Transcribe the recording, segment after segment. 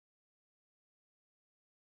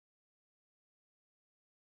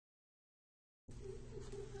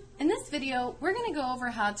In this video, we're going to go over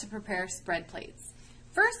how to prepare spread plates.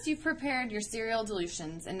 First, you've prepared your cereal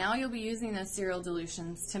dilutions, and now you'll be using those cereal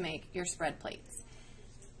dilutions to make your spread plates.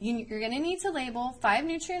 You're going to need to label 5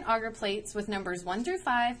 nutrient agar plates with numbers 1 through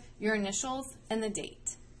 5, your initials, and the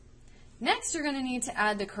date. Next, you're going to need to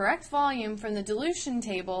add the correct volume from the dilution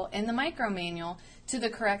table in the micro manual to the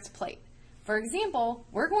correct plate. For example,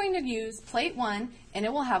 we're going to use plate 1, and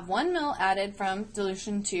it will have 1 ml added from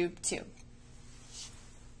dilution tube 2.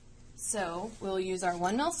 So we'll use our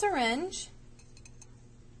 1 ml syringe.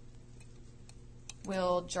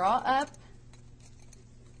 We'll draw up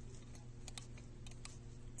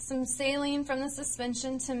some saline from the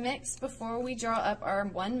suspension to mix before we draw up our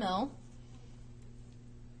 1 ml.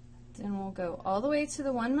 Then we'll go all the way to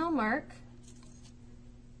the 1 ml mark.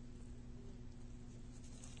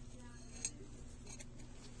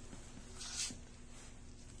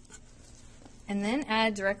 And then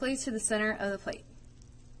add directly to the center of the plate.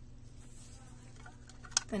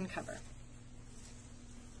 Then cover.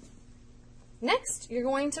 Next, you're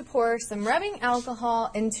going to pour some rubbing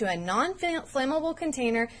alcohol into a non-flammable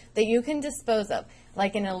container that you can dispose of,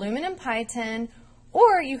 like an aluminum pie tin,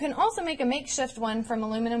 or you can also make a makeshift one from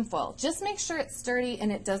aluminum foil. Just make sure it's sturdy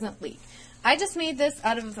and it doesn't leak. I just made this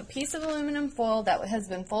out of a piece of aluminum foil that has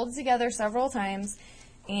been folded together several times,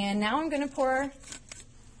 and now I'm going to pour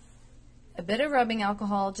a bit of rubbing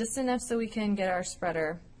alcohol, just enough so we can get our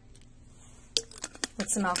spreader with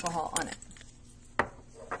some alcohol on it.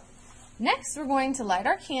 Next, we're going to light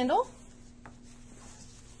our candle.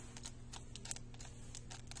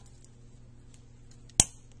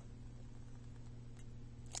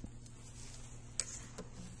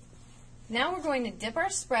 Now we're going to dip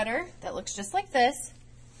our spreader, that looks just like this,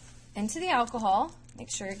 into the alcohol.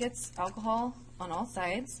 Make sure it gets alcohol on all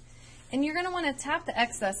sides. And you're going to want to tap the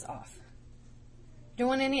excess off. You don't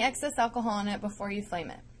want any excess alcohol in it before you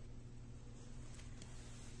flame it.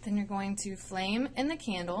 Then you're going to flame in the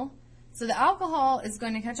candle. So the alcohol is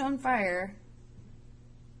going to catch on fire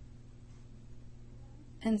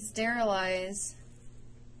and sterilize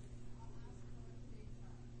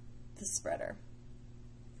the spreader.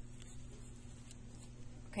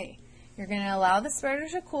 Okay, you're going to allow the spreader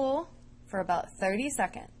to cool for about 30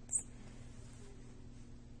 seconds.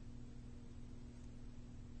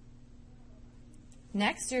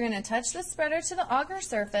 Next, you're going to touch the spreader to the agar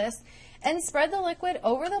surface and spread the liquid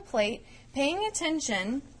over the plate, paying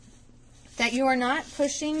attention that you are not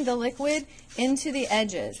pushing the liquid into the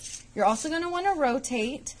edges. You're also going to want to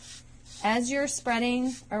rotate as you're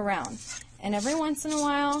spreading around. And every once in a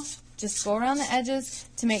while, just go around the edges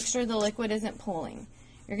to make sure the liquid isn't pooling.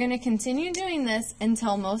 You're going to continue doing this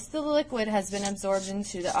until most of the liquid has been absorbed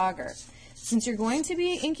into the agar. Since you're going to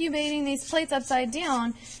be incubating these plates upside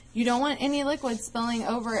down, you don't want any liquid spilling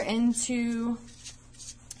over into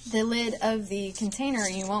the lid of the container.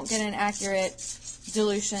 You won't get an accurate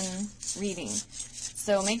dilution reading.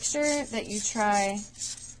 So make sure that you try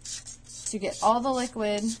to get all the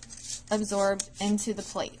liquid absorbed into the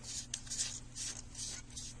plate.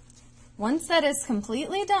 Once that is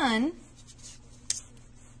completely done,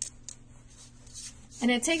 and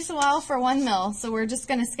it takes a while for 1 ml, so we're just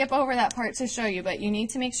going to skip over that part to show you, but you need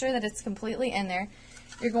to make sure that it's completely in there.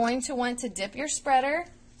 You're going to want to dip your spreader,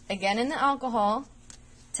 again in the alcohol,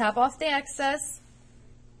 tap off the excess,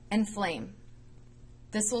 and flame.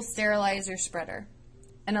 This will sterilize your spreader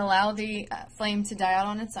and allow the flame to die out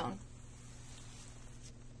on its own.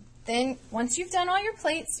 Then, once you've done all your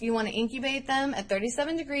plates, you want to incubate them at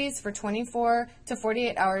 37 degrees for 24 to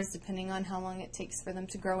 48 hours, depending on how long it takes for them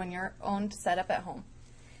to grow in your own setup at home.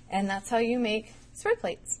 And that's how you make spread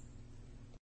plates.